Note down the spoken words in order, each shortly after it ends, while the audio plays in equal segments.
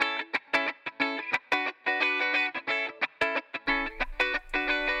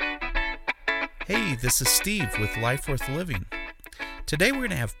Hey, this is Steve with Life Worth Living. Today we're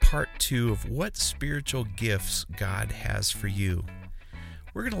going to have part 2 of what spiritual gifts God has for you.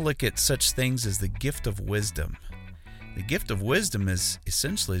 We're going to look at such things as the gift of wisdom. The gift of wisdom is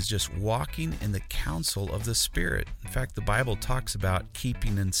just walking in the counsel of the Spirit. In fact, the Bible talks about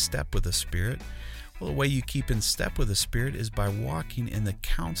keeping in step with the Spirit. Well, the way you keep in step with the Spirit is by walking in the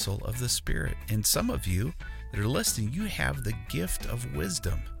counsel of the Spirit. And some of you that are listening, you have the gift of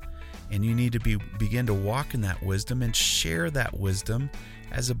wisdom. And you need to begin to walk in that wisdom and share that wisdom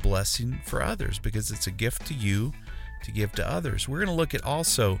as a blessing for others, because it's a gift to you to give to others. We're going to look at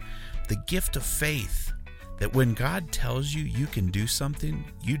also the gift of faith, that when God tells you you can do something,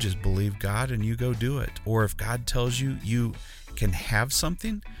 you just believe God and you go do it. Or if God tells you you can have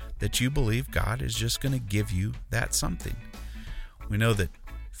something, that you believe God is just going to give you that something. We know that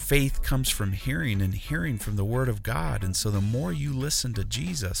faith comes from hearing, and hearing from the Word of God. And so the more you listen to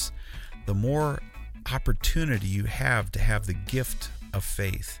Jesus, the more opportunity you have to have the gift of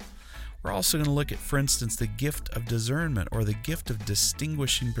faith. We're also going to look at, for instance, the gift of discernment, or the gift of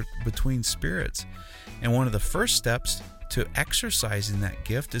distinguishing between spirits. And one of the first steps to exercising that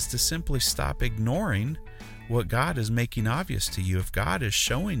gift is to simply stop ignoring what God is making obvious to you. If God is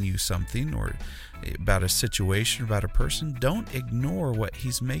showing you something or about a situation, about a person, don't ignore what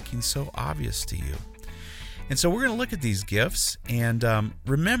He's making so obvious to you. And so we're going to look at these gifts, and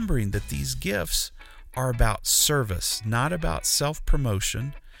remembering that these gifts are about service, not about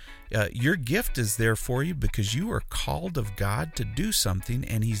self-promotion. Your gift is there for you because you are called of God to do something,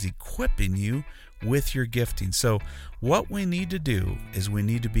 and He's equipping you with your gifting. So what we need to do is we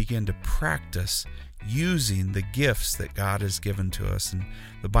need to begin to practice using the gifts that God has given to us. And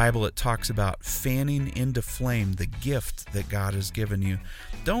the Bible, it talks about fanning into flame the gift that God has given you.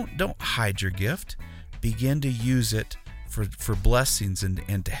 Don't hide your gift. Begin to use it for blessings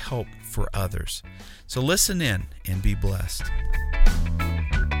and to help for others. So listen in and be blessed.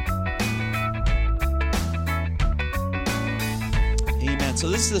 Amen. So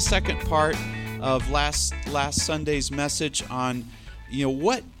this is the second part of last Sunday's message on,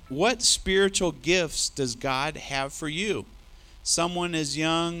 what spiritual gifts does God have for you? Someone as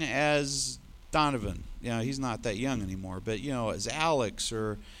young as Donovan. He's not that young anymore, but as Alex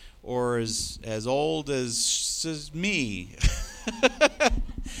or as old as me.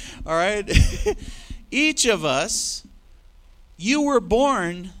 All right? Each of us, you were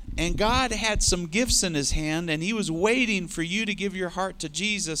born, and God had some gifts in His hand, and He was waiting for you to give your heart to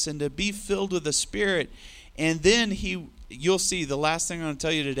Jesus and to be filled with the Spirit. And then you'll see the last thing I'm going to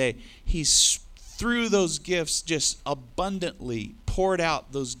tell you today, He's through those gifts, just abundantly poured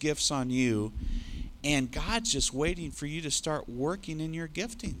out those gifts on you. And God's just waiting for you to start working in your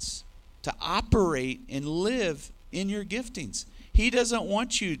giftings, to operate and live in your giftings. He doesn't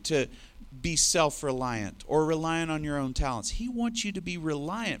want you to be self-reliant or reliant on your own talents. He wants you to be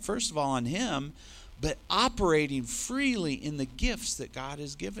reliant, first of all, on Him, but operating freely in the gifts that God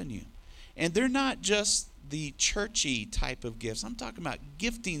has given you. And they're not just the churchy type of gifts. I'm talking about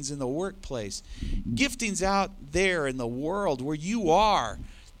giftings in the workplace, giftings out there in the world where you are.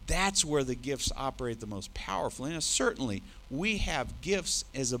 That's where the gifts operate the most powerfully. And certainly, we have gifts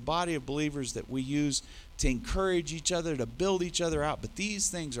as a body of believers that we use to encourage each other, to build each other out. But these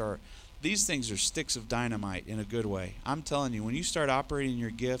things are sticks of dynamite in a good way. I'm telling you, when you start operating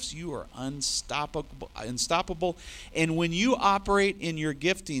your gifts, you are unstoppable. And when you operate in your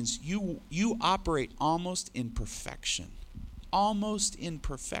giftings, you operate almost in perfection. Almost in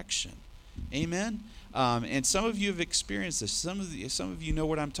perfection. Amen. And some of you have experienced this. Some of you know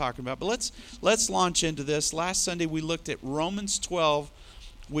what I'm talking about. But let's launch into this. Last Sunday we looked at Romans 12,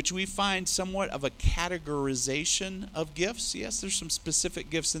 which we find somewhat of a categorization of gifts. Yes, there's some specific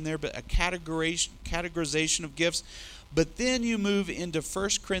gifts in there, but a categorization of gifts. But then you move into 1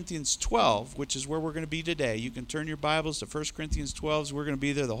 Corinthians 12, which is where we're going to be today. You can turn your Bibles to 1 Corinthians 12. We're going to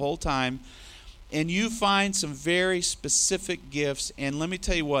be there the whole time. And you find some very specific gifts. And let me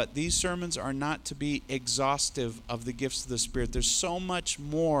tell you what, these sermons are not to be exhaustive of the gifts of the Spirit. There's so much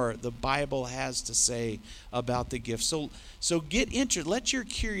more the Bible has to say about the gifts. So get interested. Let your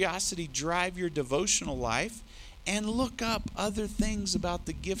curiosity drive your devotional life, and look up other things about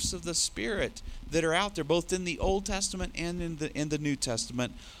the gifts of the Spirit that are out there, both in the Old Testament and in the New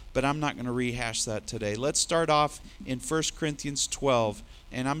Testament. But I'm not going to rehash that today. Let's start off in 1 Corinthians 12.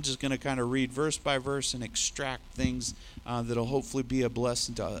 And I'm just going to kind of read verse by verse and extract things that'll hopefully be a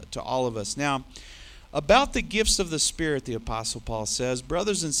blessing to all of us. Now, about the gifts of the Spirit, the Apostle Paul says,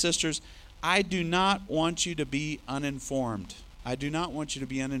 brothers and sisters, I do not want you to be uninformed. I do not want you to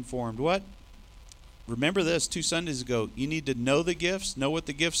be uninformed. What? Remember this 2 Sundays ago. You need to know the gifts, know what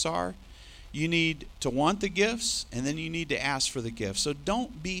the gifts are. You need to want the gifts, and then you need to ask for the gifts. So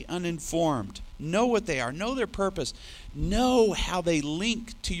don't be uninformed. Know what they are. Know their purpose. Know how they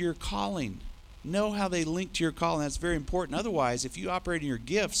link to your calling. Know how they link to your calling. That's very important. Otherwise, if you operate in your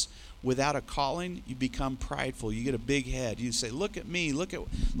gifts without a calling, you become prideful. You get a big head. You say, look at me. Look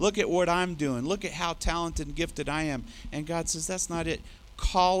at what I'm doing. Look at how talented and gifted I am. And God says, that's not it.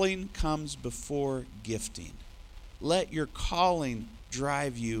 Calling comes before gifting. Let your calling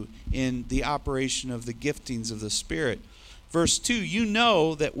drive you in the operation of the giftings of the Spirit. Verse 2, you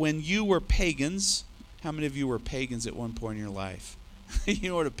know that when you were pagans, how many of you were pagans at one point in your life? You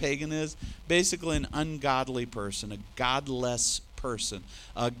know what a pagan is? Basically an ungodly person, a godless person,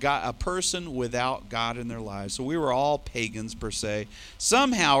 a person without God in their lives. So we were all pagans per se.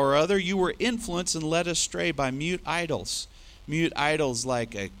 Somehow or other you were influenced and led astray by mute idols. Mute idols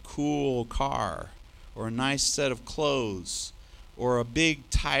like a cool car or a nice set of clothes, or a big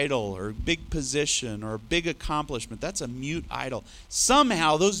title, or a big position, or a big accomplishment. That's a mute idol.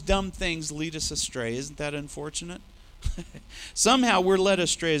 Somehow those dumb things lead us astray. Isn't that unfortunate? Somehow we're led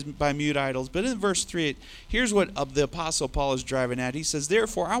astray by mute idols. But in verse 3, here's what the Apostle Paul is driving at. He says,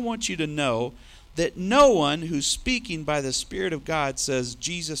 therefore, I want you to know that no one who's speaking by the Spirit of God says,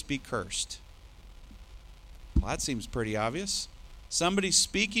 Jesus be cursed. Well, that seems pretty obvious. Somebody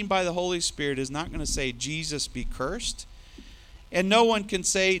speaking by the Holy Spirit is not going to say, Jesus be cursed. And no one can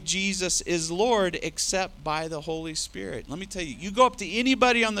say Jesus is Lord except by the Holy Spirit. Let me tell you, you go up to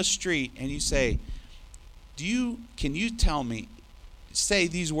anybody on the street and you say, can you tell me, say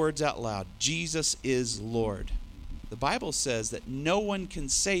these words out loud, Jesus is Lord. The Bible says that no one can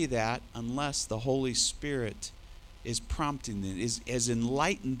say that unless the Holy Spirit is prompting them, has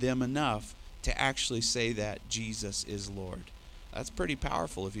enlightened them enough to actually say that Jesus is Lord. That's pretty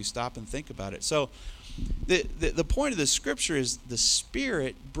powerful if you stop and think about it. So the point of the scripture is the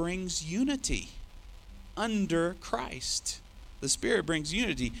Spirit brings unity under Christ. The Spirit brings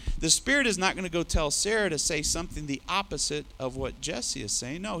unity. The Spirit is not going to go tell Sarah to say something the opposite of what Jesse is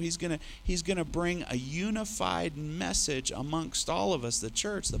saying. No, he's going to bring a unified message amongst all of us, the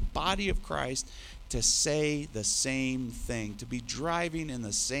church, the body of Christ, to say the same thing, to be driving in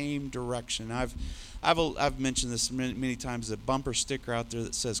the same direction. I've mentioned this many times, a bumper sticker out there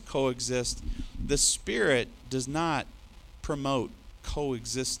that says coexist. The Spirit does not promote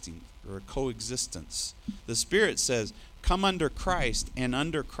coexisting or coexistence. The Spirit says, come under Christ, and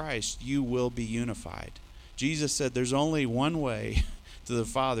under Christ you will be unified. Jesus said there's only one way to the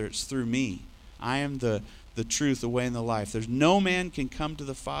Father. It's through me. I am the truth, the way, and the life. There's no man can come to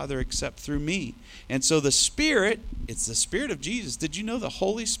the Father except through me. And so the Spirit, it's the Spirit of Jesus. Did you know the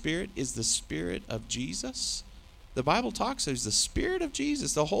Holy Spirit is the Spirit of Jesus? The Bible talks, there's the Spirit of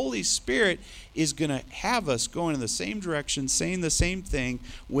Jesus. The Holy Spirit is going to have us going in the same direction, saying the same thing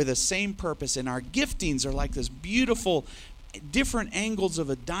with the same purpose. And our giftings are like this beautiful, different angles of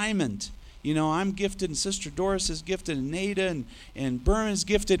a diamond. You know, I'm gifted, and Sister Doris is gifted, and Nada and Berman is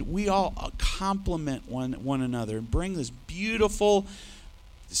gifted. We all complement one another and bring this beautiful,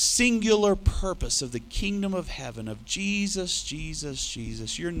 singular purpose of the kingdom of heaven, of Jesus, Jesus,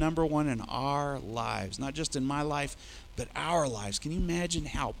 Jesus. You're number one in our lives, not just in my life, but our lives. Can you imagine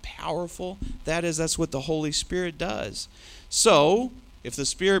how powerful that is? That's what the Holy Spirit does. So, if the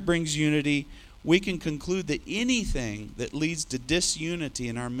Spirit brings unity, we can conclude that anything that leads to disunity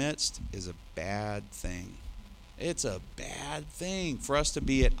in our midst is a bad thing. It's a bad thing for us to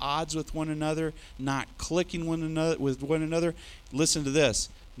be at odds with one another, not clicking with one another. Listen to this,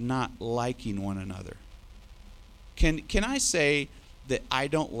 not liking one another. Can I say that I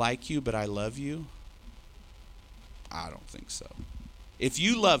don't like you, but I love you? I don't think so. If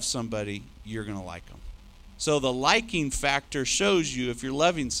you love somebody, you're going to like them. So the liking factor shows you if you're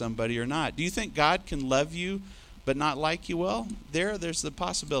loving somebody or not. Do you think God can love you but not like you? Well, there's the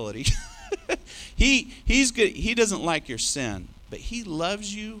possibility. He's good. He doesn't like your sin, but he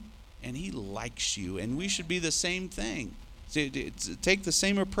loves you and he likes you, and we should be the same thing. Take the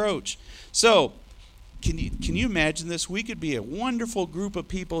same approach. So, can you imagine this? We could be a wonderful group of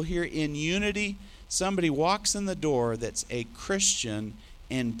people here in unity. Somebody walks in the door that's a Christian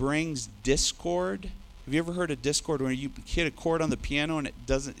and brings discord. Have you ever heard of discord when you hit a chord on the piano and it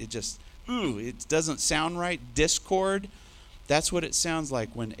doesn't sound right? Discord. That's what it sounds like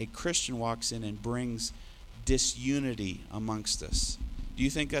when a Christian walks in and brings disunity amongst us. Do you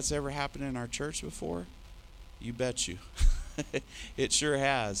think that's ever happened in our church before? You bet you. It sure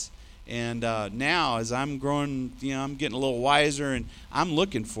has. And now, as I'm growing, I'm getting a little wiser, and I'm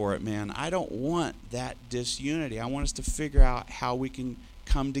looking for it, man. I don't want that disunity. I want us to figure out how we can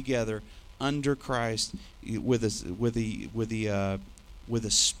come together under Christ with with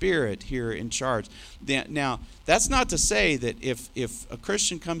a Spirit here in charge. Now, that's not to say that if a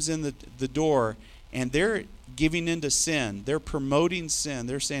Christian comes in the door and they're giving into sin, they're promoting sin,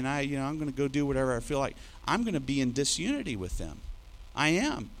 they're saying, I'm going to go do whatever I feel like, I'm going to be in disunity with them. I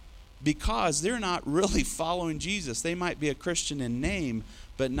am. Because they're not really following Jesus. They might be a Christian in name,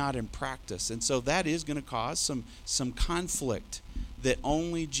 but not in practice. And so that is going to cause some conflict that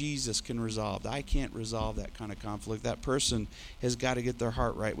only Jesus can resolve. I can't resolve that kind of conflict. That person has got to get their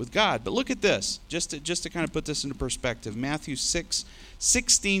heart right with God. But look at this, just to kind of put this into perspective. Matthew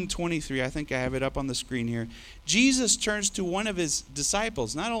 6:16-23, I think I have it up on the screen here. Jesus turns to one of his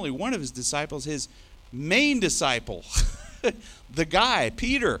disciples, not only one of his disciples, his main disciple, the guy,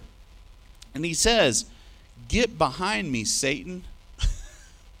 Peter. And he says, "Get behind me, Satan."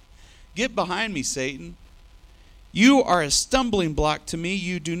 Get behind me, Satan. You are a stumbling block to me.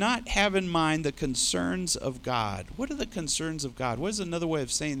 You do not have in mind the concerns of God. What are the concerns of God? What is another way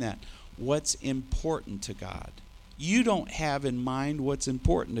of saying that? What's important to God. You don't have in mind what's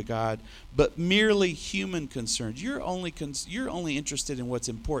important to God, but merely human concerns. You're only interested in what's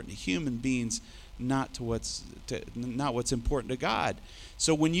important to human beings, not what's important to God.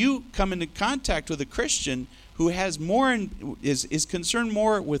 So when you come into contact with a Christian who has is concerned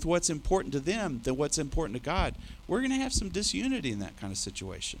more with what's important to them than what's important to God, we're going to have some disunity in that kind of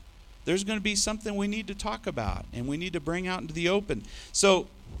situation. There's going to be something we need to talk about and we need to bring out into the open. So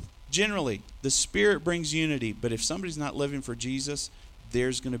generally, the Spirit brings unity, but if somebody's not living for Jesus,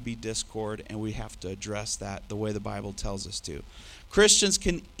 there's going to be discord, and we have to address that the way the Bible tells us to. Christians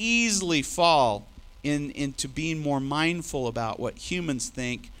can easily fall into being more mindful about what humans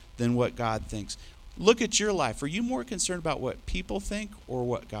think than what God thinks. Look at your life. Are you more concerned about what people think or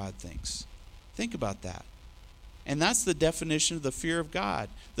what God thinks? Think about that. And that's the definition of the fear of God.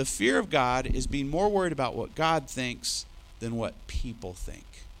 The fear of God is being more worried about what God thinks than what people think.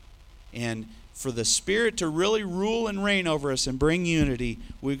 And for the Spirit to really rule and reign over us and bring unity,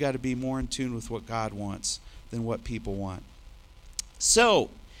 we've got to be more in tune with what God wants than what people want. So,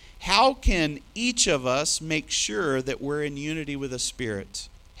 how can each of us make sure that we're in unity with the Spirit?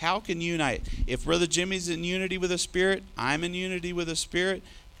 How can you unite? If Brother Jimmy's in unity with the Spirit, I'm in unity with the Spirit,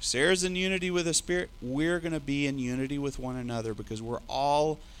 Sarah's in unity with the Spirit, we're going to be in unity with one another because we're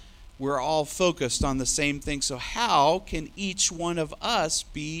all focused on the same thing. So how can each one of us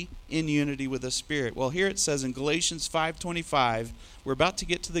be in unity with the Spirit? Well, here it says in Galatians 5:25, we're about to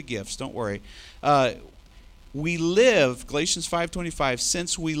get to the gifts, don't worry. We live, Galatians 5:25,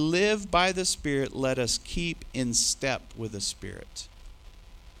 since we live by the Spirit, let us keep in step with the Spirit.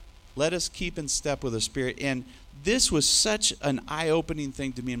 Let us keep in step with the Spirit. And this was such an eye-opening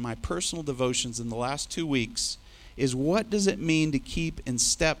thing to me in my personal devotions in the last 2 weeks, is what does it mean to keep in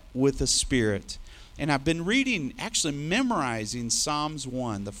step with the Spirit? And I've been reading, actually memorizing Psalms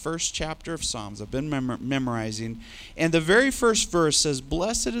 1, the first chapter of Psalms. I've been memorizing. And the very first verse says,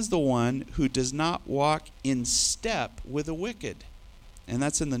 "Blessed is the one who does not walk in step with the wicked." And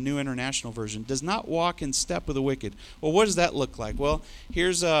that's in the New International Version. Does not walk in step with the wicked. Well, what does that look like? Well,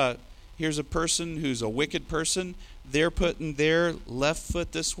 here's a person who's a wicked person. They're putting their left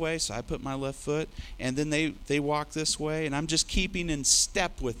foot this way, so I put my left foot. And then they walk this way, and I'm just keeping in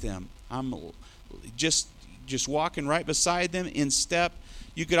step with them. I'm just walking right beside them in step.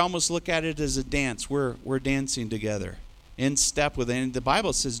 You could almost look at it as a dance. We're dancing together in step with them. And the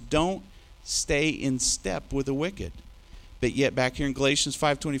Bible says don't stay in step with the wicked. But yet back here in Galatians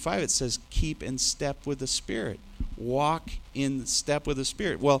 5:25 it says keep in step with the Spirit. Walk in step with the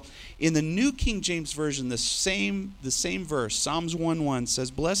Spirit. Well, in the New King James Version, the same verse, Psalms 1:1 says,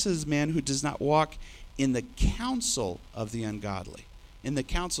 "Blessed is the man who does not walk in the counsel of the ungodly." In the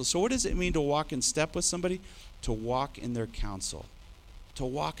counsel. So what does it mean to walk in step with somebody? To walk in their counsel. To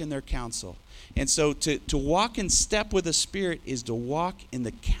walk in their counsel. And so to walk in step with the Spirit is to walk in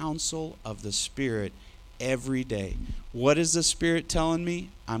the counsel of the Spirit every day. What is the Spirit telling me?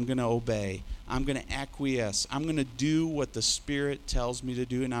 I'm going to obey. I'm going to acquiesce. I'm going to do what the Spirit tells me to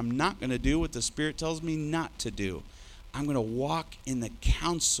do, and I'm not going to do what the Spirit tells me not to do. I'm going to walk in the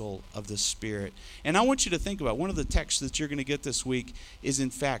counsel of the Spirit. And I want you to think about one of the texts that you're going to get this week is, in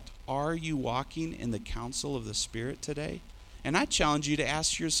fact, are you walking in the counsel of the Spirit today? And I challenge you to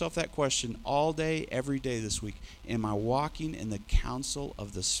ask yourself that question all day, every day this week. Am I walking in the counsel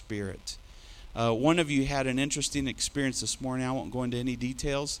of the Spirit? One of you had an interesting experience this morning. I won't go into any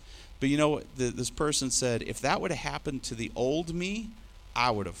details. But you know what? This person said, if that would have happened to the old me, I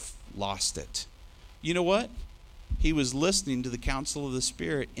would have lost it. You know what? He was listening to the counsel of the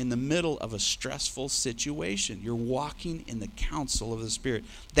Spirit in the middle of a stressful situation. You're walking in the counsel of the Spirit.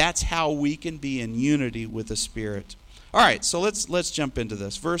 That's how we can be in unity with the Spirit. All right, so let's jump into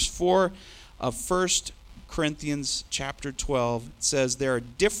this. Verse 4 of 1 Corinthians chapter 12 says there are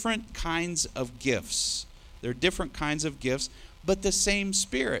different kinds of gifts. There are different kinds of gifts, but the same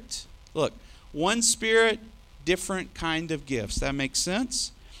Spirit. Look, one Spirit, different kind of gifts. That makes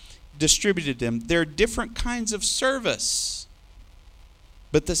sense? Distributed them. There are different kinds of service,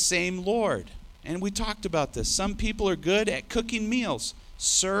 but the same Lord. And we talked about this. Some people are good at cooking meals.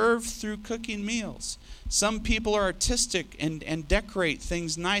 Serve through cooking meals. Some people are artistic and decorate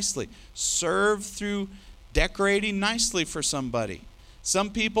things nicely. Serve through decorating nicely for somebody. Some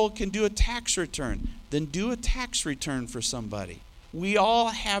people can do a tax return. Then do a tax return for somebody. We all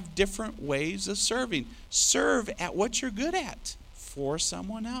have different ways of serving. Serve at what you're good at for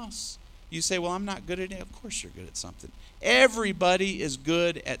someone else. You say, well, I'm not good at it. Of course you're good at something. Everybody is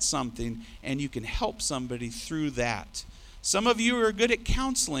good at something, and you can help somebody through that. Some of you are good at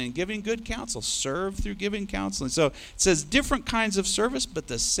counseling, giving good counsel. Serve through giving counseling. So it says different kinds of service, but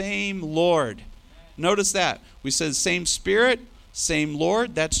the same Lord. Notice that. We said same Spirit, same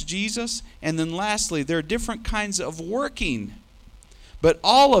Lord. That's Jesus. And then lastly, there are different kinds of working. But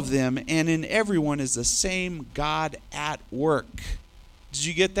all of them and in everyone is the same God at work. Did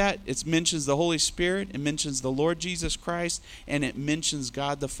you get that? It mentions the Holy Spirit, it mentions the Lord Jesus Christ, and it mentions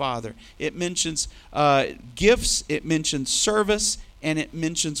God the Father. It mentions gifts, it mentions service, and it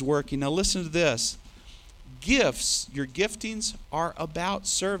mentions working. Now listen to this. Gifts, your giftings are about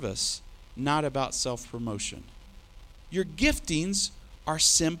service, not about self-promotion. Your giftings are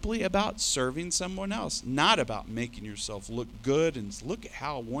simply about serving someone else, not about making yourself look good and look at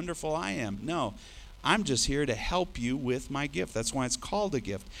how wonderful I am. No, I'm just here to help you with my gift. That's why it's called a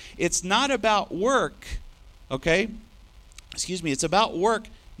gift. It's not about work, okay? It's about work,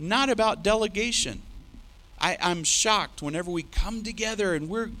 not about delegation. I'm shocked whenever we come together and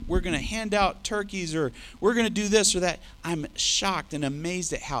we're going to hand out turkeys or we're going to do this or that. I'm shocked and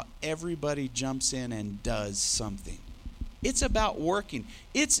amazed at how everybody jumps in and does something. It's about working.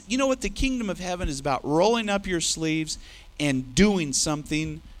 You know what the kingdom of heaven is about? Rolling up your sleeves and doing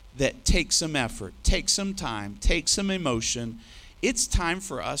something that takes some effort, takes some time, takes some emotion. It's time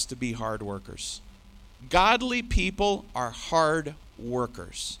for us to be hard workers. Godly people are hard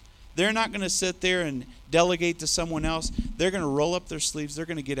workers. They're not going to sit there and delegate to someone else. They're going to roll up their sleeves. They're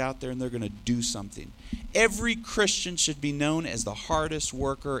going to get out there and they're going to do something. Every Christian should be known as the hardest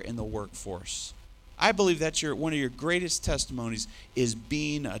worker in the workforce. I believe that's one of your greatest testimonies is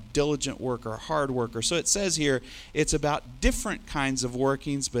being a diligent worker, a hard worker. So it says here it's about different kinds of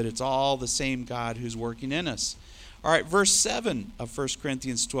workings, but it's all the same God who's working in us. All right, verse 7 of 1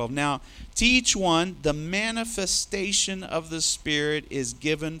 Corinthians 12. Now, to each one, the manifestation of the Spirit is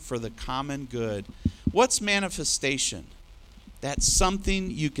given for the common good. What's manifestation? That's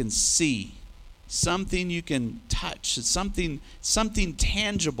something you can see, something you can touch, something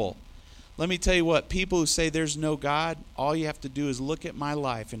tangible. Let me tell you what, people who say there's no God, all you have to do is look at my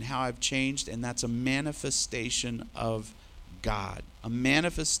life and how I've changed, and that's a manifestation of God, a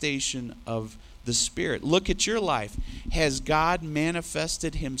manifestation of the Spirit. Look at your life. Has God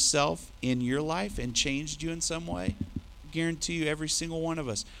manifested himself in your life and changed you in some way? I guarantee you, every single one of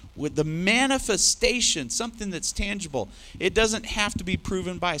us. With the manifestation, something that's tangible. It doesn't have to be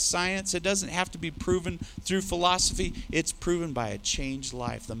proven by science. It doesn't have to be proven through philosophy. It's proven by a changed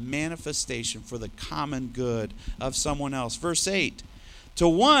life. The manifestation for the common good of someone else. Verse 8. To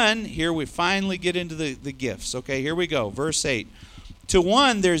one, here we finally get into the gifts. Okay, here we go. Verse 8. To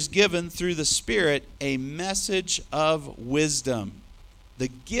one there's given through the Spirit a message of wisdom. The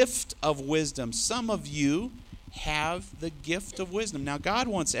gift of wisdom. Some of you have the gift of wisdom. Now, God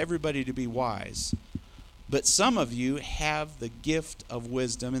wants everybody to be wise, but some of you have the gift of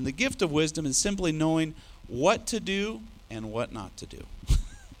wisdom, and the gift of wisdom is simply knowing what to do and what not to do.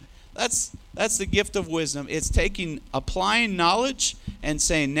 That's the gift of wisdom. It's applying knowledge and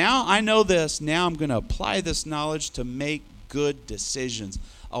saying, now I know this, now I'm going to apply this knowledge to make good decisions.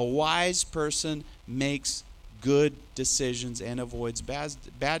 A wise person makes good decisions and avoids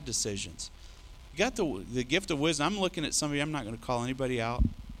bad decisions. You got the gift of wisdom. I'm looking at somebody. I'm not going to call anybody out.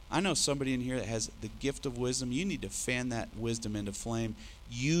 I know somebody in here that has the gift of wisdom. You need to fan that wisdom into flame.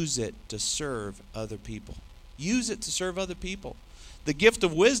 Use it to serve other people. Use it to serve other people. The gift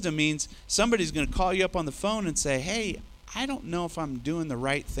of wisdom means somebody's going to call you up on the phone and say, hey, I don't know if I'm doing the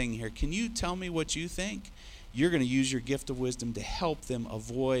right thing here. Can you tell me what you think? You're going to use your gift of wisdom to help them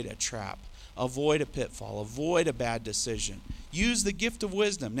avoid a trap, avoid a pitfall, avoid a bad decision. Use the gift of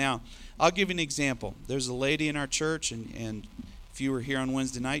wisdom. Now, I'll give you an example. There's a lady in our church, and if you were here on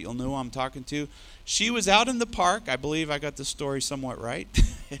Wednesday night, you'll know who I'm talking to. She was out in the park. I believe I got the story somewhat right.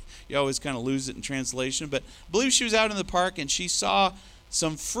 You always kind of lose it in translation. But I believe she was out in the park and she saw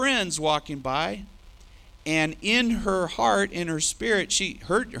some friends walking by. And in her heart, in her spirit,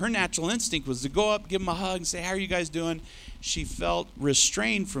 her natural instinct was to go up, give them a hug, and say, "How are you guys doing?" She felt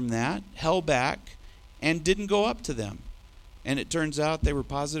restrained from that, held back, and didn't go up to them. And it turns out they were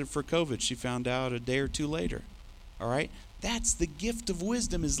positive for COVID. She found out a day or two later. All right? That's the gift of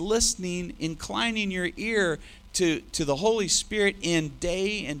wisdom, is listening, inclining your ear to the Holy Spirit in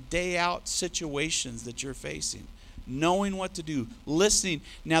day and day out situations that you're facing. Knowing what to do, listening.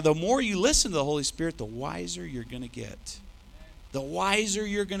 Now, the more you listen to the Holy Spirit, the wiser you're going to get. The wiser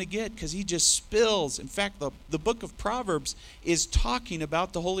you're going to get, because he just spills. In fact, the book of Proverbs is talking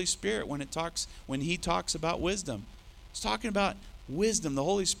about the Holy Spirit when he talks about wisdom. It's talking about wisdom, the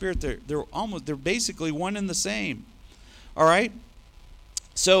Holy Spirit. They're basically one and the same. All right?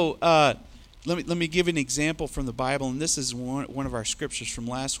 So let me give an example from the Bible, and this is one of our scriptures from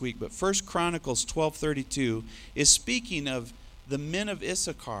last week. But 1 Chronicles 12:32 is speaking of the men of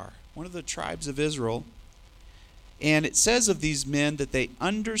Issachar, one of the tribes of Israel. And it says of these men that they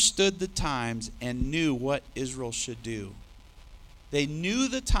understood the times and knew what Israel should do. They knew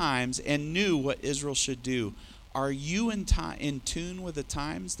the times and knew what Israel should do. Are you in tune with the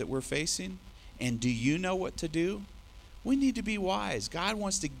times that we're facing? And do you know what to do? We need to be wise. God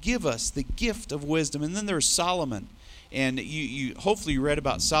wants to give us the gift of wisdom. And then there's Solomon. And you hopefully you read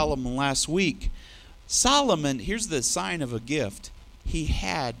about Solomon last week. Solomon, here's the sign of a gift. He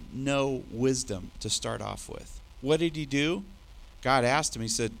had no wisdom to start off with. What did he do? God asked him. He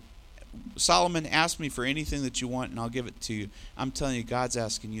said, "Solomon, ask me for anything that you want and I'll give it to you." I'm telling you, God's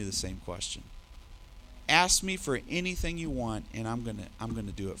asking you the same question. Ask me for anything you want and I'm going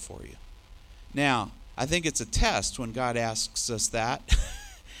to do it for you. Now, I think it's a test when God asks us that.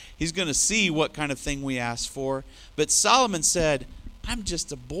 He's going to see what kind of thing we ask for. But Solomon said, "I'm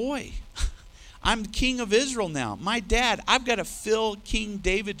just a boy. I'm king of Israel now. My dad, I've got to fill King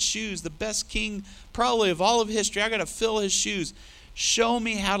David's shoes, the best king probably of all of history. I've got to fill his shoes. Show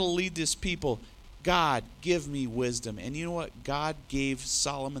me how to lead this people. God, give me wisdom." And you know what? God gave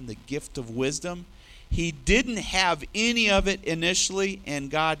Solomon the gift of wisdom. He didn't have any of it initially, and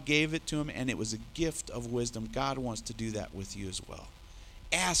God gave it to him, and it was a gift of wisdom. God wants to do that with you as well.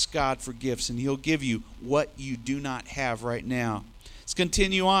 Ask God for gifts, and he'll give you what you do not have right now. Let's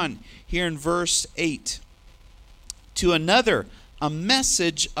continue on here in verse 8. To another, a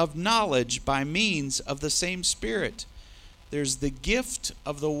message of knowledge by means of the same Spirit. There's the gift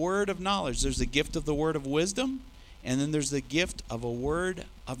of the word of knowledge. There's the gift of the word of wisdom. And then there's the gift of a word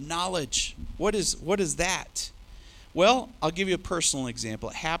of knowledge. What is that? Well, I'll give you a personal example.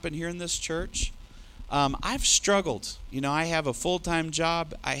 It happened here in this church. I've struggled. I have a full-time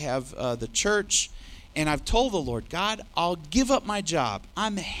job. I have the church. And I've told the Lord, "God, I'll give up my job.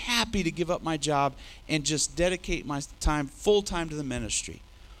 I'm happy to give up my job and just dedicate my time full-time to the ministry."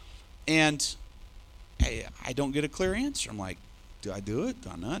 And I don't get a clear answer. I'm like, do I do it?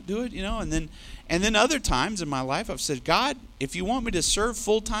 Do I not do it? And then other times in my life I've said, "God, if you want me to serve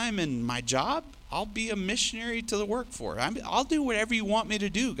full-time in my job, I'll be a missionary to the workforce. I'll do whatever you want me to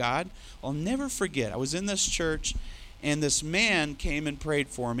do, God." I'll never forget. I was in this church and this man came and prayed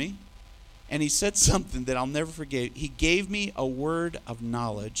for me. And he said something that I'll never forget. He gave me a word of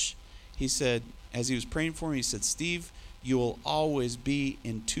knowledge. He said, as he was praying for me, he said, "Steve, you will always be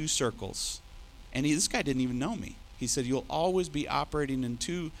in two circles." And this guy didn't even know me. He said, "You'll always be operating in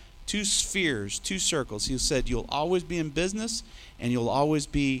two spheres, two circles." He said, "You'll always be in business and you'll always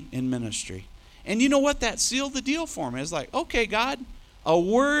be in ministry." And you know what? That sealed the deal for me. I was like, "Okay, God, a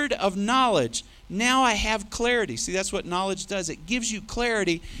word of knowledge. Now I have clarity." See, that's what knowledge does. It gives you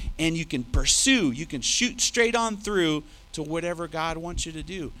clarity and you can pursue. You can shoot straight on through to whatever God wants you to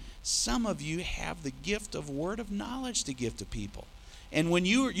do. Some of you have the gift of word of knowledge to give to people. And when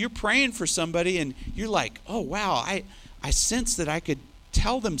you're praying for somebody and you're like, "Oh, wow, I sense that I could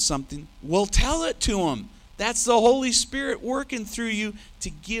tell them something." Well, tell it to them. That's the Holy Spirit working through you to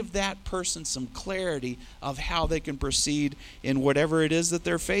give that person some clarity of how they can proceed in whatever it is that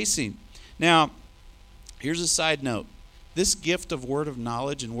they're facing. Now, here's a side note. This gift of word of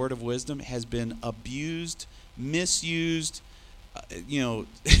knowledge and word of wisdom has been abused, misused,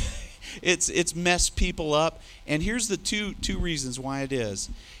 It's messed people up. And here's the two reasons why it is.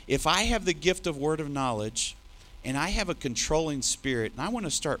 If I have the gift of word of knowledge and I have a controlling spirit and I want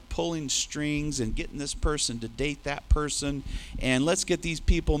to start pulling strings and getting this person to date that person and let's get these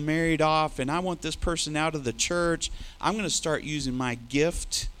people married off and I want this person out of the church, I'm going to start using my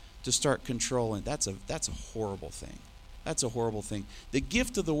gift to start controlling. That's a horrible thing. That's a horrible thing. The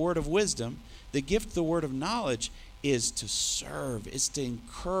gift of the word of wisdom, the gift of the word of knowledge is to serve. It's to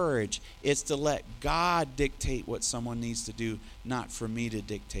encourage. It's to let God dictate what someone needs to do, not for me to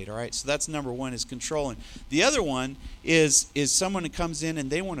dictate. All right. So that's number one, is controlling. The other one is someone who comes in and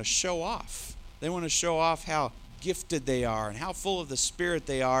they want to show off. They want to show off how gifted they are and how full of the Spirit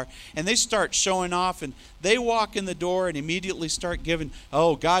they are, and they start showing off, and they walk in the door and immediately start giving,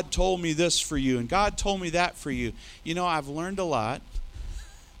 oh, God told me this for you, and God told me that for you. You know, I've learned a lot,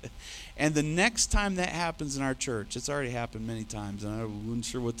 and the next time that happens in our church, it's already happened many times, and I wasn't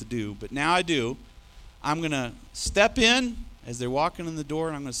sure what to do, but now I do. I'm going to step in as they're walking in the door,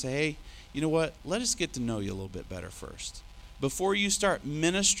 and I'm going to say, hey, you know what, let us get to know you a little bit better first. Before you start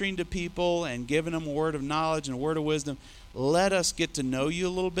ministering to people and giving them a word of knowledge and a word of wisdom, let us get to know you a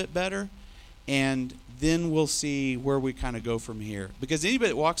little bit better, and then we'll see where we kind of go from here. Because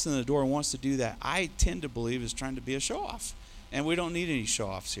anybody that walks in the door and wants to do that, I tend to believe is trying to be a show-off. And we don't need any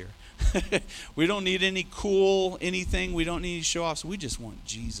show-offs here. We don't need any cool anything. We don't need any show-offs. We just want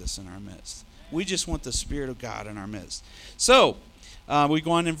Jesus in our midst. We just want the Spirit of God in our midst. So, we go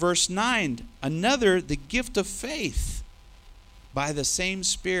on in verse 9. Another, the gift of faith by the same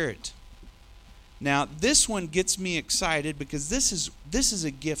Spirit. Now, this one gets me excited because this is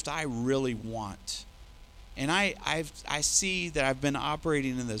a gift I really want. And I see that I've been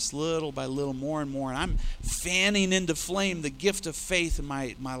operating in this little by little, more and more, and I'm fanning into flame the gift of faith in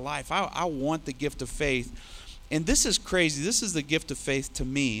my life. I want the gift of faith. And this is crazy. This is the gift of faith to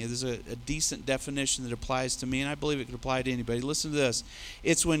me. There's a decent definition that applies to me, and I believe it could apply to anybody. Listen to this.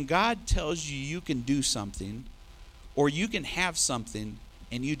 It's when God tells you you can do something, or you can have something,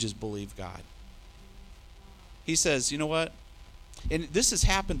 and you just believe God. He says, you know what? And this has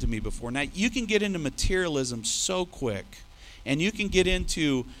happened to me before. Now, you can get into materialism so quick, and you can get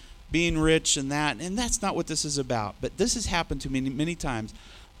into being rich and that's not what this is about. But this has happened to me many times.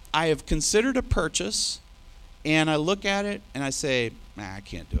 I have considered a purchase, and I look at it, and I say, I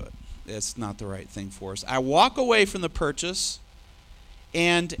can't do it. It's not the right thing for us. I walk away from the purchase,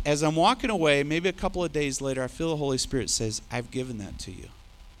 and as I'm walking away, maybe a couple of days later, I feel the Holy Spirit says, I've given that to you.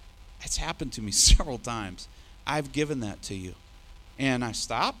 It's happened to me several times. I've given that to you. And I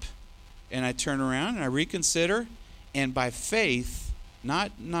stop, and I turn around, and I reconsider, and by faith,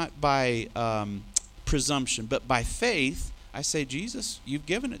 not by presumption, but by faith, I say, Jesus, you've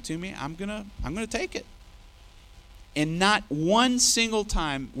given it to me. I'm gonna take it. And not one single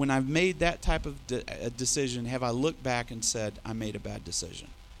time when I've made that type of decision have I looked back and said, I made a bad decision.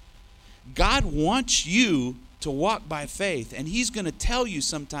 God wants you to walk by faith, and He's going to tell you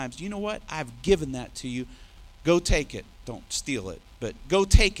sometimes, you know what? I've given that to you. Go take it. Don't steal it, but go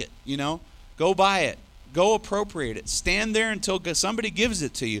take it, Go buy it. Go appropriate it. Stand there until somebody gives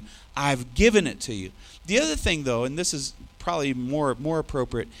it to you. I've given it to you. The other thing, though, and this is probably more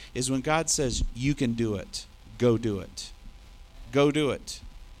appropriate, is when God says, you can do it. Go do it. Go do it.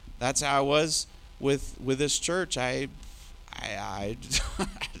 That's how I was with this church. I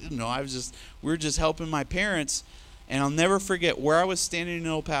didn't know. We were just helping my parents, and I'll never forget where I was standing in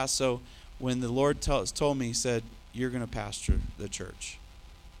El Paso when the Lord told me, He said, you're going to pastor the church.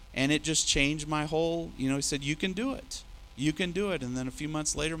 And it just changed my whole, He said, you can do it. You can do it. And then a few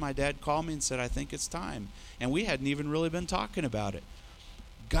months later, my dad called me and said, I think it's time. And we hadn't even really been talking about it.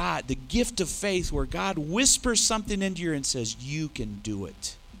 God, the gift of faith where God whispers something into your ear and says, you can do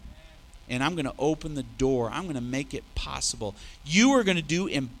it. And I'm going to open the door. I'm going to make it possible. You are going to do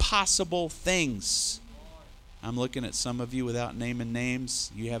impossible things. I'm looking at some of you without naming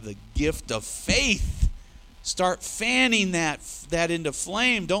names. You have the gift of faith. Start fanning that into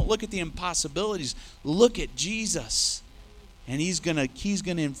flame. Don't look at the impossibilities. Look at Jesus. And He's going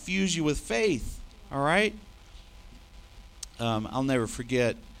to infuse you with faith. All right? I'll never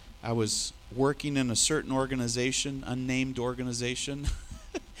forget, I was working in a certain organization, unnamed organization,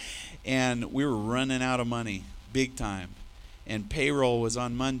 and we were running out of money, big time. And payroll was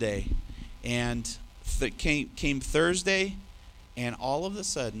on Monday, and came Thursday, and all of a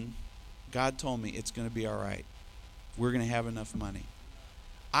sudden, God told me it's going to be all right. We're going to have enough money.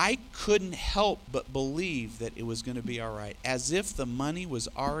 I couldn't help but believe that it was going to be all right, as if the money was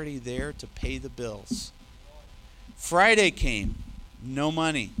already there to pay the bills. Friday came, no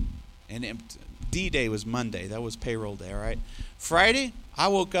money. And D-Day was Monday. That was payroll day, all right? Friday, I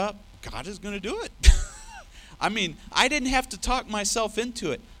woke up, God is going to do it. I mean, I didn't have to talk myself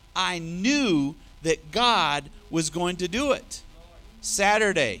into it. I knew that God was going to do it.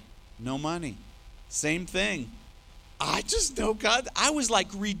 Saturday, no money. Same thing. I just know God. I was like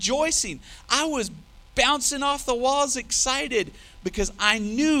rejoicing. I was bouncing off the walls excited because I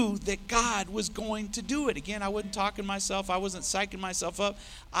knew that God was going to do it. Again, I wasn't talking myself. I wasn't psyching myself up.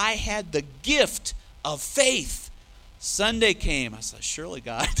 I had the gift of faith Sunday came. I said, surely,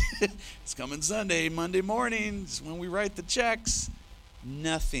 God, it's coming Sunday. Monday morning is when we write the checks.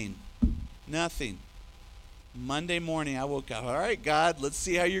 Nothing. Monday morning, I woke up. All right, God, let's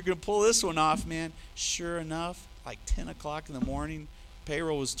see how you're going to pull this one off, man. Sure enough, like 10 o'clock in the morning,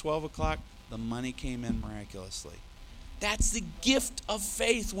 payroll was 12 o'clock. The money came in miraculously. That's the gift of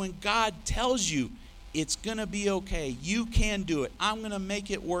faith when God tells you it's going to be okay. You can do it. I'm going to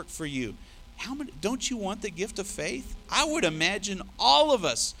make it work for you. Don't you want the gift of faith? I would imagine all of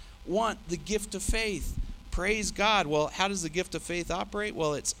us want the gift of faith. Praise God. Well, how does the gift of faith operate?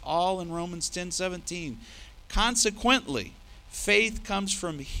 Well, it's all in Romans 10:17. Consequently, faith comes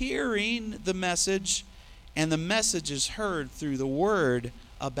from hearing the message, and the message is heard through the word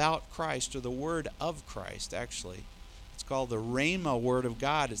about Christ, or the word of Christ, actually. It's called the Rhema word of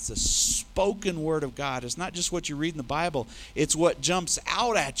God. It's the spoken word of God. It's not just what you read in the Bible. It's what jumps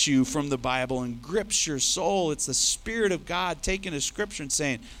out at you from the Bible and grips your soul. It's the Spirit of God taking a scripture and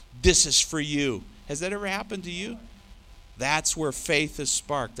saying, this is for you. Has that ever happened to you? That's where faith is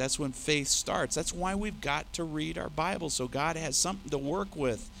sparked. That's when faith starts. That's why we've got to read our Bible, so God has something to work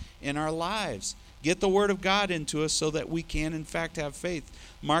with in our lives. Get the Word of God into us so that we can, in fact, have faith.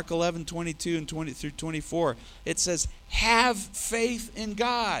 Mark 11:22 and 20 through 24, it says, have faith in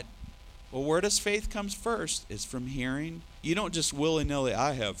God. Well, where does faith come first? It's from hearing. You don't just willy-nilly,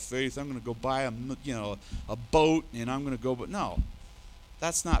 I have faith, I'm going to go buy a boat, and I'm going to go, but no,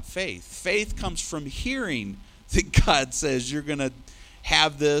 that's not faith. Faith comes from hearing that God says you're going to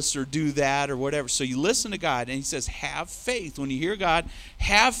have this or do that or whatever. So you listen to God, and he says, have faith. When you hear God,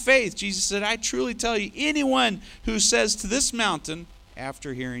 have faith. Jesus said, I truly tell you, anyone who says to this mountain,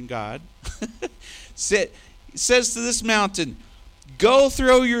 after hearing God, says to this mountain, go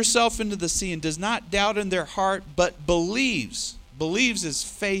throw yourself into the sea, and does not doubt in their heart, but believes. Believes is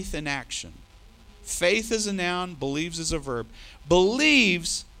faith in action. Faith is a noun, believes is a verb.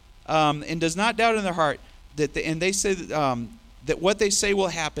 Believes and does not doubt in their heart, and they say that what they say will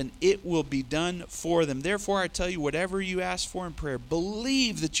happen, it will be done for them. Therefore, I tell you, whatever you ask for in prayer,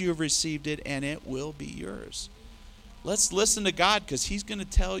 believe that you have received it, and it will be yours. Let's listen to God, because he's going to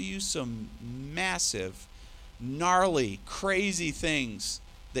tell you some massive, gnarly, crazy things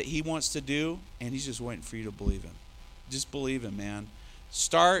that he wants to do, and he's just waiting for you to believe him. Just believe him, man.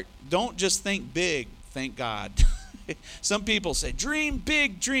 Don't just think big, thank God. Some people say, dream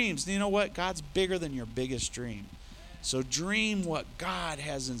big dreams. You know what? God's bigger than your biggest dream. So dream what God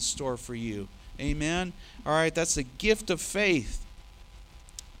has in store for you. Amen? All right, that's the gift of faith.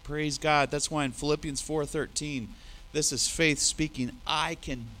 Praise God. That's why in Philippians 4:13, this is faith speaking. I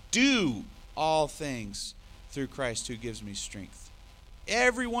can do all things through Christ who gives me strength.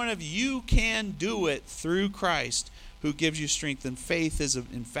 Every one of you can do it through Christ who gives you strength. And faith is,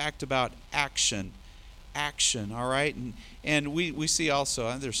 in fact, about action. Action, all right? And we see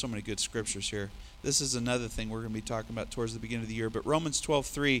also, there's so many good scriptures here. This is another thing we're going to be talking about towards the beginning of the year. But Romans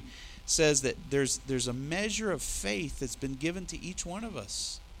 12:3 says that there's a measure of faith that's been given to each one of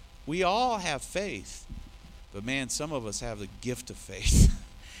us. We all have faith. But man, some of us have the gift of faith.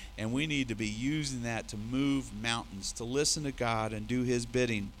 And we need to be using that to move mountains, to listen to God and do his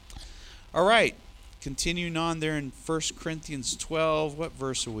bidding. All right, continuing on there in 1 Corinthians 12. What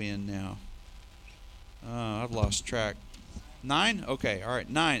verse are we in now? I've lost track. 9? Okay, all right,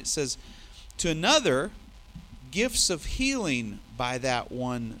 9. It says, to another, gifts of healing by that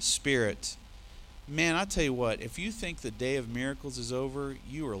one Spirit. Man, I tell you what, if you think the day of miracles is over,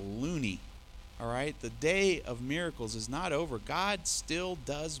 you are loony. All right? The day of miracles is not over. God still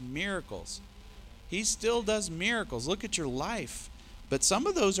does miracles. He still does miracles. Look at your life. But some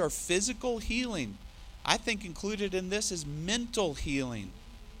of those are physical healing. I think included in this is mental healing.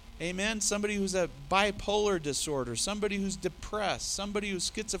 Amen. Somebody who's a bipolar disorder, somebody who's depressed, somebody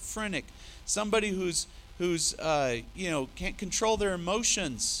who's schizophrenic, somebody who's can't control their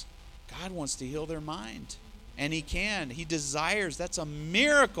emotions. God wants to heal their mind, and he can. He desires. That's a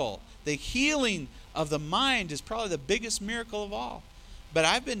miracle. The healing of the mind is probably the biggest miracle of all. But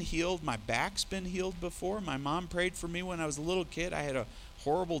I've been healed. My back's been healed before. My mom prayed for me when I was a little kid. I had a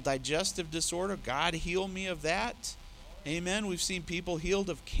horrible digestive disorder. God healed me of that. Amen. We've seen people healed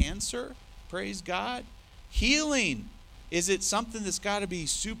of cancer. Praise God. Healing. Is it something that's got to be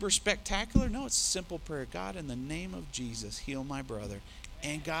super spectacular? No, it's a simple prayer. God, in the name of Jesus, heal my brother.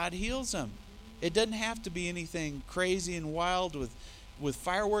 And God heals him. It doesn't have to be anything crazy and wild with with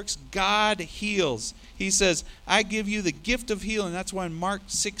fireworks. God heals. He says, I give you the gift of healing. That's why in Mark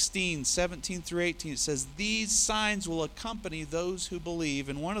 16, 17 through 18, it says, these signs will accompany those who believe.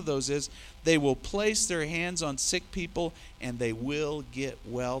 And one of those is they will place their hands on sick people and they will get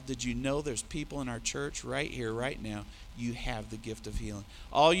well. Did you know there's people in our church right here, right now, you have the gift of healing.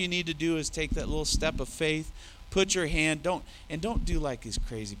 All you need to do is take that little step of faith, put your hand, don't do like these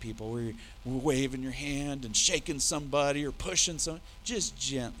crazy people where you're waving your hand and shaking somebody or pushing someone. Just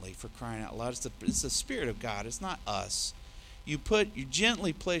gently, for crying out loud. It's the Spirit of God. It's not us. You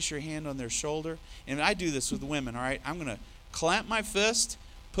gently place your hand on their shoulder, and I do this with women, all right? I'm going to clamp my fist,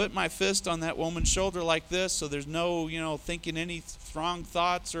 put my fist on that woman's shoulder like this so there's no, thinking any wrong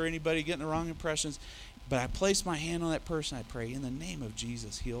thoughts or anybody getting the wrong impressions. But I place my hand on that person. I pray, in the name of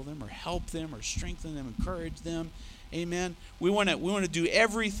Jesus, heal them or help them or strengthen them, encourage them. Amen. We want to do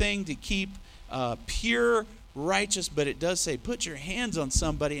everything to keep pure, righteous, but it does say put your hands on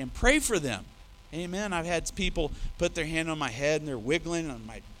somebody and pray for them. Amen. I've had people put their hand on my head and they're wiggling and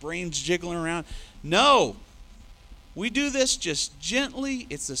my brain's jiggling around. No. We do this just gently.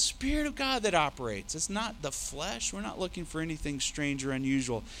 It's the Spirit of God that operates. It's not the flesh. We're not looking for anything strange or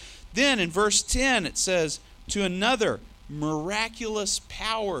unusual. Then in verse 10 it says, to another, miraculous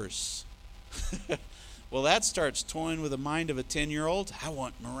powers. Well, that starts toying with the mind of a 10-year-old. I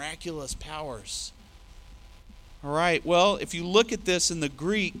want miraculous powers. All right, well, if you look at this in the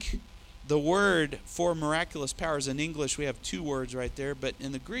Greek, the word for miraculous powers, in English we have two words right there, but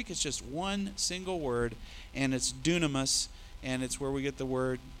in the Greek it's just one single word, and it's dunamis, and it's where we get the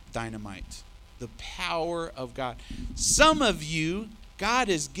word dynamite. The power of God. Some of you, God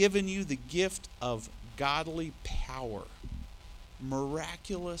has given you the gift of godly power.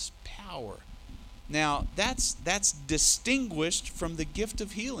 Miraculous power. Now, that's distinguished from the gift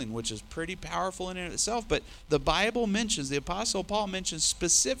of healing, which is pretty powerful in and of itself. But the Bible mentions, the Apostle Paul mentions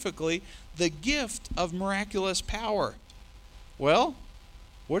specifically the gift of miraculous power. Well,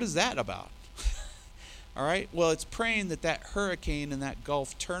 what is that about? All right, well, it's praying that hurricane and that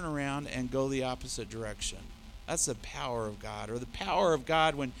Gulf turn around and go the opposite direction. That's the power of God. Or the power of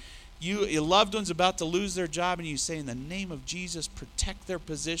God when your loved one's about to lose their job and you say, in the name of Jesus, protect their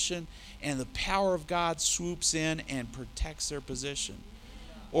position, and the power of God swoops in and protects their position.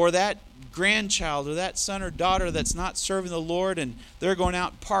 Or that grandchild or that son or daughter that's not serving the Lord and they're going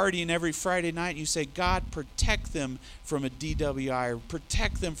out partying every Friday night, and you say, God, protect them from a DWI, or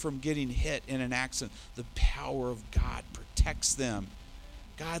protect them from getting hit in an accident. The power of God protects them.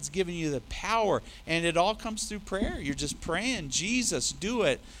 God's giving you the power, and it all comes through prayer. You're just praying, Jesus, do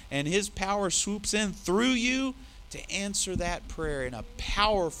it, and His power swoops in through you to answer that prayer in a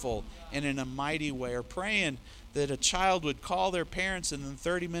powerful and in a mighty way. Or praying that a child would call their parents, and then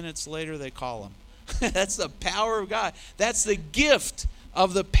 30 minutes later they call them. That's the power of God. That's the gift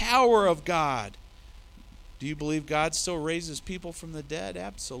of the power of God. Do you believe God still raises people from the dead?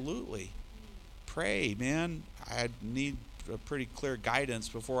 Absolutely. Pray, man. I need a pretty clear guidance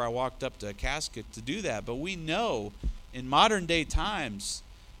before I walked up to a casket to do that. But we know in modern day times,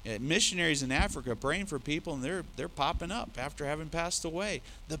 missionaries in Africa praying for people, and they're popping up after having passed away.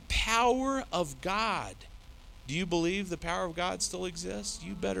 The power of God. Do you believe the power of God still exists?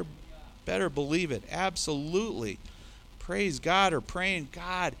 You better believe it. Absolutely. Praise God, or praying,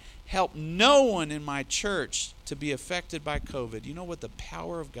 God, help no one in my church to be affected by COVID. You know what? The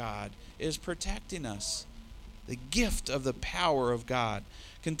power of God is protecting us. The gift of the power of God.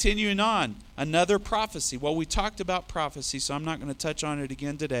 Continuing on, another prophecy. Well, we talked about prophecy, so I'm not going to touch on it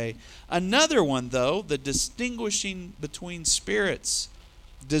again today. Another one, though, the distinguishing between spirits,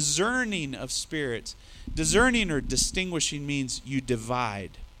 discerning of spirits. Discerning or distinguishing means you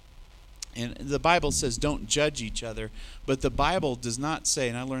divide. And the Bible says don't judge each other, but the Bible does not say,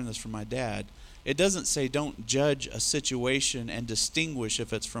 and I learned this from my dad, it doesn't say don't judge a situation and distinguish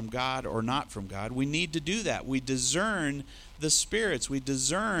if it's from God or not from God. We need to do that. We discern the spirits. We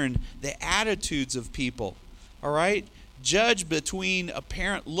discern the attitudes of people. All right? Judge between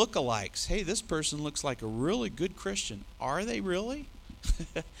apparent lookalikes. Hey, this person looks like a really good Christian. Are they really?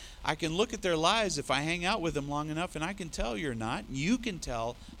 I can look at their lives if I hang out with them long enough, and I can tell you're not. You can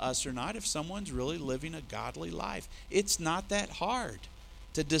tell us or not if someone's really living a godly life. It's not that hard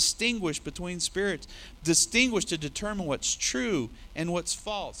to distinguish between spirits, distinguish to determine what's true and what's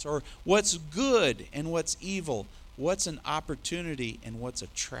false, or what's good and what's evil, what's an opportunity and what's a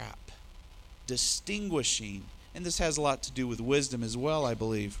trap. Distinguishing, and this has a lot to do with wisdom as well, I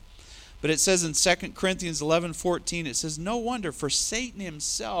believe. But it says in 2 Corinthians 11:14, it says, no wonder, for Satan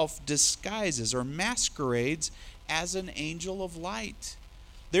himself disguises or masquerades as an angel of light.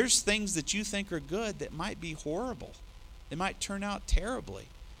 There's things that you think are good that might be horrible. They might turn out terribly,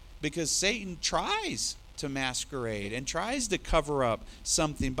 because Satan tries to masquerade and tries to cover up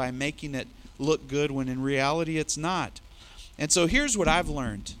something by making it look good when in reality it's not. And so here's what I've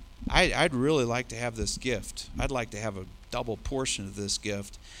learned. I'd really like to have this gift. I'd like to have a double portion of this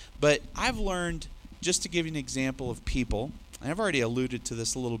gift. But I've learned, just to give you an example of people, and I've already alluded to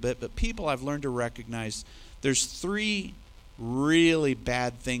this a little bit, but people I've learned to recognize there's 3 really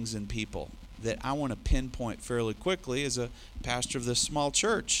bad things in people that I want to pinpoint fairly quickly as a pastor of this small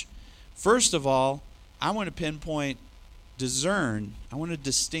church. First of all, I want to pinpoint, discern, I want to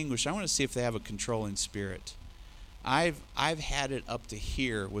distinguish, I want to see if they have a controlling spirit. I've had it up to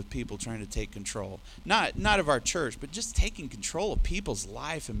here with people trying to take control. Not of our church, but just taking control of people's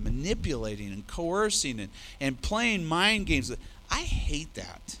life and manipulating and coercing and playing mind games. I hate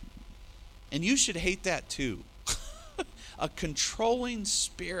that. And you should hate that too. A controlling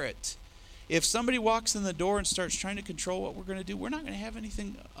spirit. If somebody walks in the door and starts trying to control what we're going to do, we're not going to have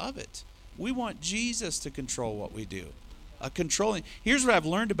anything of it. We want Jesus to control what we do. Here's what I've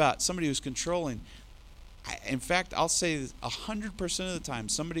learned about somebody who's controlling. In fact, I'll say 100% of the time,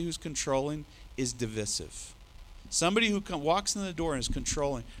 somebody who's controlling is divisive. Somebody who walks in the door and is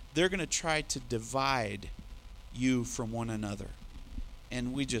controlling, they're going to try to divide you from one another.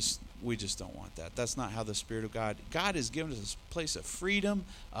 And we just don't want that. That's not how the Spirit of God has given us a place of freedom,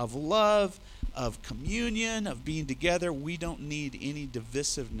 of love, of communion, of being together. We don't need any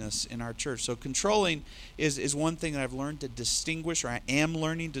divisiveness in our church. So controlling is one thing that I've learned to distinguish, or I am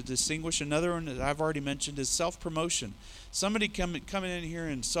learning to distinguish. Another one that I've already mentioned is self-promotion. Somebody coming in here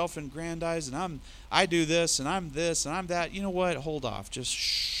and self-aggrandize, and I do this, and I'm this, and I'm that. You know what? Hold off. Just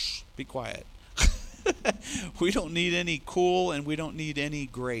shh. Be quiet. We don't need any cool, and we don't need any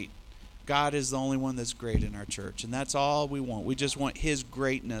great. God is the only one that's great in our church, and that's all we want. We just want His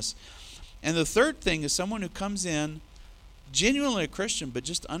greatness. And the third thing is someone who comes in genuinely a Christian, but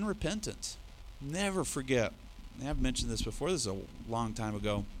just unrepentant. Never forget. I've mentioned this before. This is a long time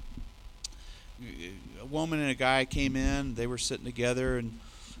ago. A woman and a guy came in. They were sitting together,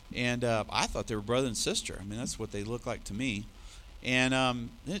 and I thought they were brother and sister. I mean, that's what they look like to me. And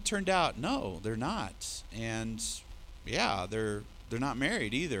it turned out, no, they're not. And yeah, they're not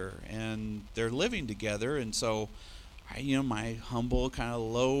married either, and they're living together. And so, my humble, kind of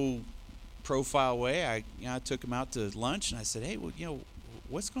low-profile way, I took them out to lunch, and I said, hey, well,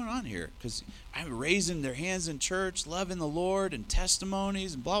 what's going on here? Because I'm raising their hands in church, loving the Lord, and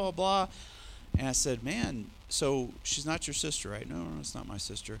testimonies, and blah, blah, blah. And I said, man, so she's not your sister, right? No, it's not my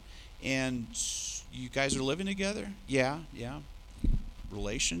sister. And you guys are living together? Yeah.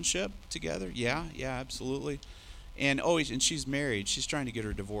 Relationship together? Yeah, absolutely. And she's married. She's trying to get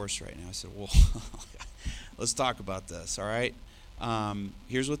her divorce right now. I said, well, let's talk about this, all right?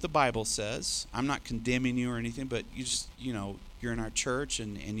 Here's what the Bible says. I'm not condemning you or anything, but you just, you're in our church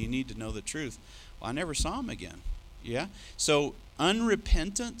and you need to know the truth. Well, I never saw him again. Yeah? So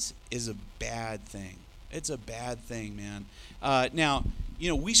unrepentance is a bad thing. It's a bad thing, man. Now,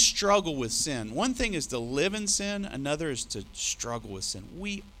 we struggle with sin. One thing is to live in sin. Another is to struggle with sin.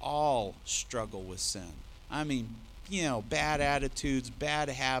 We all struggle with sin. I mean, bad attitudes, bad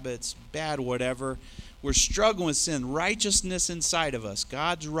habits, bad whatever. We're struggling with sin. Righteousness inside of us.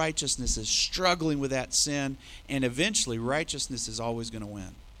 God's righteousness is struggling with that sin. And eventually, righteousness is always going to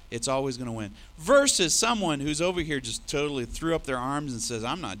win. It's always going to win. Versus someone who's over here just totally threw up their arms and says,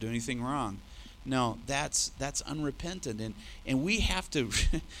 I'm not doing anything wrong. No, that's unrepentant, and we have to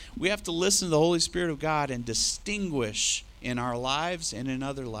listen to the Holy Spirit of God and distinguish in our lives and in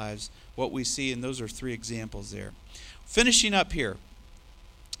other lives what we see, and those are 3 examples there. Finishing up here,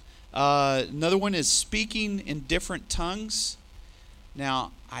 another one is speaking in different tongues.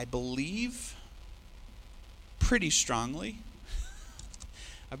 Now, I believe pretty strongly.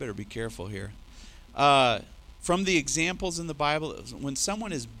 I better be careful here. From the examples in the Bible, when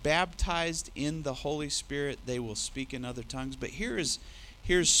someone is baptized in the Holy Spirit, they will speak in other tongues. But here's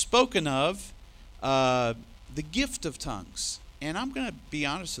spoken of the gift of tongues. And I'm going to be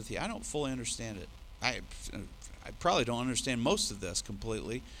honest with you, I don't fully understand it. I probably don't understand most of this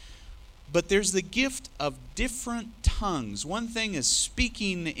completely. But there's the gift of different tongues. One thing is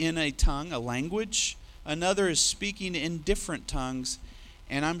speaking in a tongue, a language. Another is speaking in different tongues.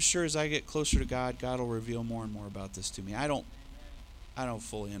 And I'm sure as I get closer to God, God will reveal more and more about this to me. I don't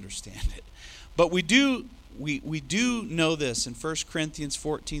fully understand it. But we do know this in 1 Corinthians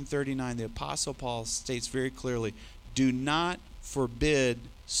 14:39. The Apostle Paul states very clearly, do not forbid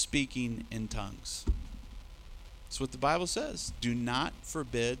speaking in tongues. That's what the Bible says. Do not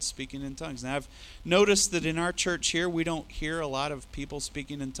forbid speaking in tongues. Now, I've noticed that in our church here, we don't hear a lot of people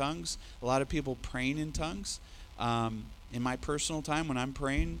speaking in tongues, a lot of people praying in tongues. In my personal time when I'm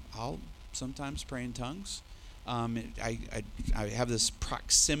praying, I'll sometimes pray in tongues. I have this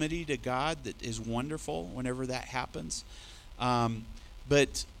proximity to God that is wonderful whenever that happens.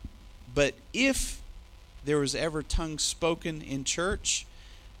 But if there was ever tongues spoken in church,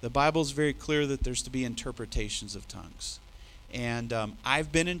 the Bible is very clear that there's to be interpretations of tongues. And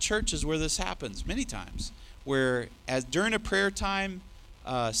I've been in churches where this happens many times, where as during a prayer time,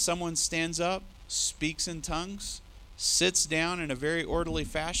 someone stands up, speaks in tongues, sits down in a very orderly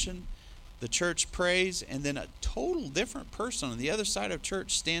fashion, the church prays, and then a total different person on the other side of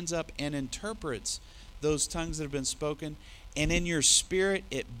church stands up and interprets those tongues that have been spoken, and in your spirit,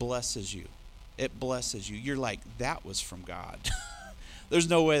 it blesses you. It blesses you. You're like, that was from God. There's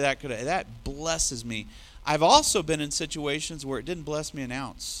no way that blesses me. I've also been in situations where it didn't bless me an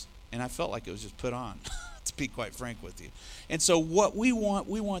ounce, and I felt like it was just put on, to be quite frank with you. And so what we want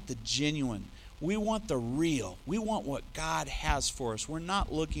the genuine. We want the real. We want what God has for us. We're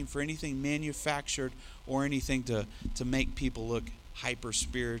not looking for anything manufactured or anything to make people look hyper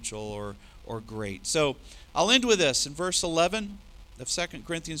spiritual or great. So I'll end with this. In verse 11 of 2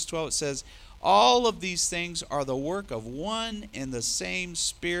 Corinthians 12, it says, all of these things are the work of one and the same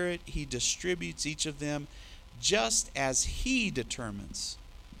Spirit. He distributes each of them just as He determines.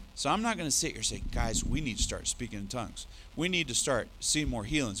 So I'm not going to sit here and say, guys, we need to start speaking in tongues. We need to start seeing more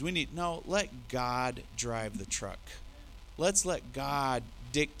healings. Let God drive the truck. Let's let God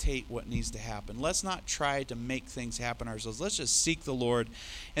dictate what needs to happen. Let's not try to make things happen ourselves. Let's just seek the Lord.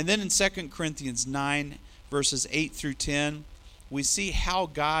 And then in 2 Corinthians 9, verses 8 through 10, we see how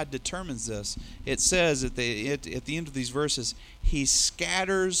God determines this. It says at the end of these verses, He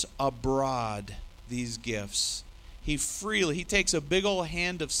scatters abroad these gifts. He takes a big old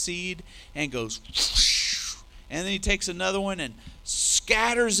hand of seed and goes, and then He takes another one and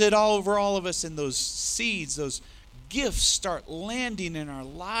scatters it all over all of us, and those seeds, those gifts start landing in our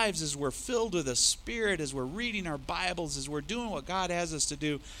lives as we're filled with the Spirit, as we're reading our Bibles, as we're doing what God has us to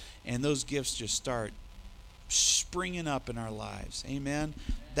do, and those gifts just start springing up in our lives. Amen?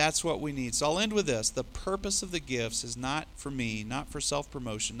 That's what we need. So I'll end with this. The purpose of the gifts is not for me, not for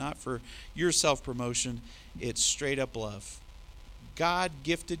self-promotion, not for your self-promotion. It's straight up love. God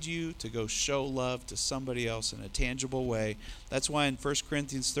gifted you to go show love to somebody else in a tangible way. That's why in 1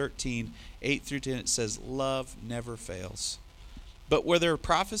 Corinthians 13, 8 through 10, it says, love never fails. But where there are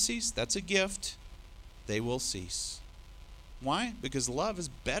prophecies, that's a gift, they will cease. Why? Because love is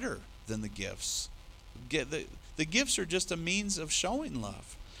better than the gifts. The gifts are just a means of showing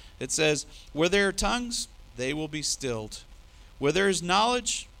love. It says, where there are tongues, they will be stilled. Where there is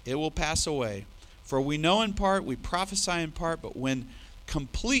knowledge, it will pass away. For we know in part, we prophesy in part, but when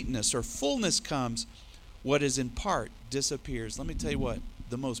completeness or fullness comes, what is in part disappears. Let me tell you what,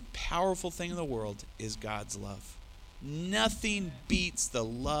 the most powerful thing in the world is God's love. Nothing beats the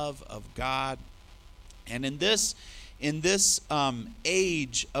love of God. And in this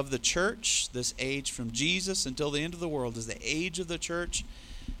age of the church, this age from Jesus until the end of the world is the age of the church,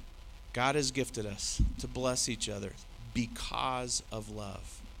 God has gifted us to bless each other because of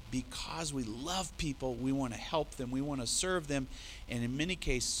love. Because we love people, we want to help them, we want to serve them, and in many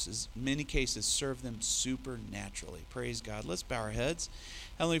cases serve them supernaturally. Praise God. Let's bow our heads.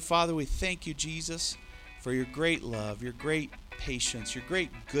 Heavenly Father, we thank you, Jesus, for your great love, your great patience, your great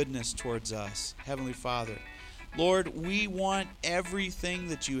goodness towards us. Heavenly Father, Lord, we want everything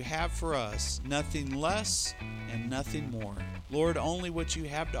that you have for us, nothing less and nothing more. Lord, only what you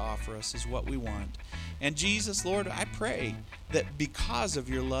have to offer us is what we want. And Jesus, Lord, I pray that because of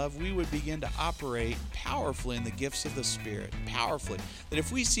your love, we would begin to operate powerfully in the gifts of the Spirit, powerfully. That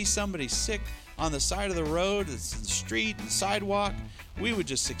if we see somebody sick on the side of the road, the street, the sidewalk, we would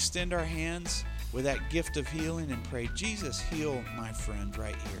just extend our hands with that gift of healing and pray, Jesus, heal my friend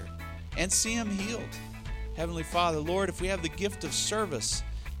right here, and see him healed. Heavenly Father, Lord, if we have the gift of service,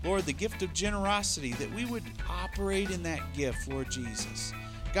 Lord, the gift of generosity, that we would operate in that gift, Lord Jesus.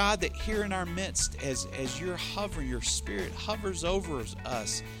 God, that here in our midst, as you're hovering, your Spirit hovers over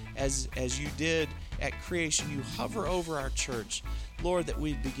us as you did at creation, you hover over our church. Lord, that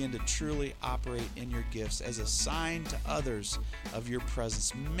we begin to truly operate in your gifts as a sign to others of your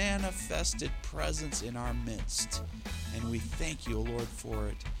presence, manifested presence in our midst. And we thank you, Lord, for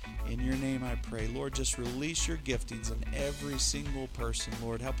it. In your name I pray. Lord, just release your giftings on every single person.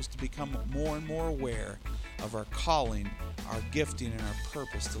 Lord, help us to become more and more aware of our calling, our gifting, and our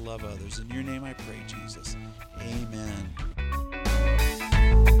purpose to love others. In your name I pray, Jesus. Amen.